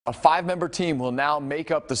A 5-member team will now make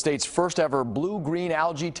up the state's first ever blue-green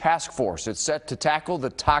algae task force. It's set to tackle the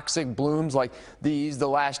toxic blooms like these the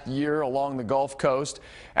last year along the Gulf Coast.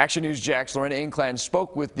 Action News Jack's Lorena Inclan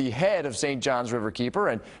spoke with the head of St. John's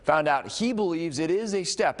Riverkeeper and found out he believes it is a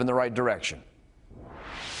step in the right direction.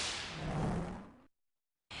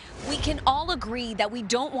 We can all agree that we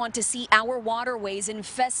don't want to see our waterways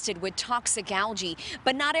infested with toxic algae,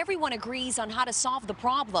 but not everyone agrees on how to solve the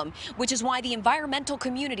problem, which is why the environmental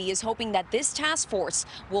community is hoping that this task force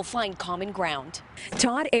will find common ground.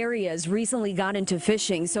 Todd Arias recently got into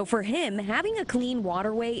fishing, so for him, having a clean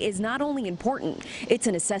waterway is not only important, it's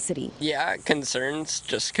a necessity. Yeah, concerns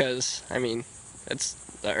just because, it's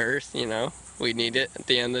the earth, we need it at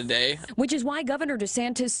the end of the day. Which is why Governor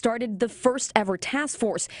DeSantis started the first ever task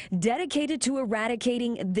force dedicated to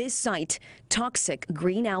eradicating this site, toxic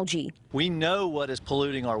green algae. We know what is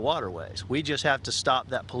polluting our waterways. We just have to stop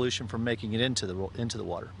that pollution from making it into the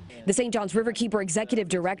water. The St. John's Riverkeeper Executive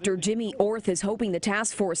Director Jimmy Orth is hoping the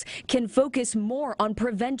task force can focus more on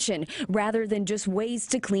prevention rather than just ways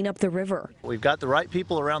to clean up the river. We've got the right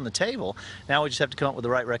people around the table. Now we just have to come up with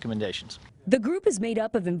the right recommendations. The group is made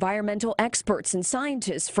up of environmental experts and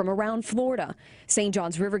scientists from around Florida. St.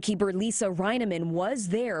 John's Riverkeeper Lisa Reineman was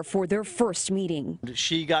there for their first meeting.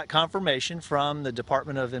 She got confirmation from the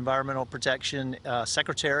Department of Environmental Protection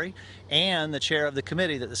Secretary and the chair of the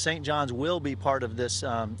committee that the St. John's will be part of this,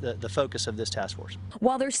 the focus of this task force.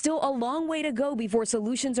 While there's still a long way to go before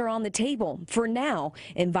solutions are on the table, for now,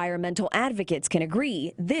 environmental advocates can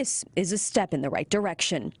agree this is a step in the right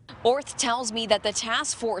direction. Orth tells me that the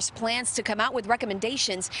task force plans to come out with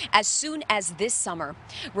recommendations as soon as this summer.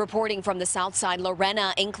 Reporting from the South Side,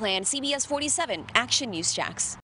 Lorena Inclan, CBS 47 Action News Jax.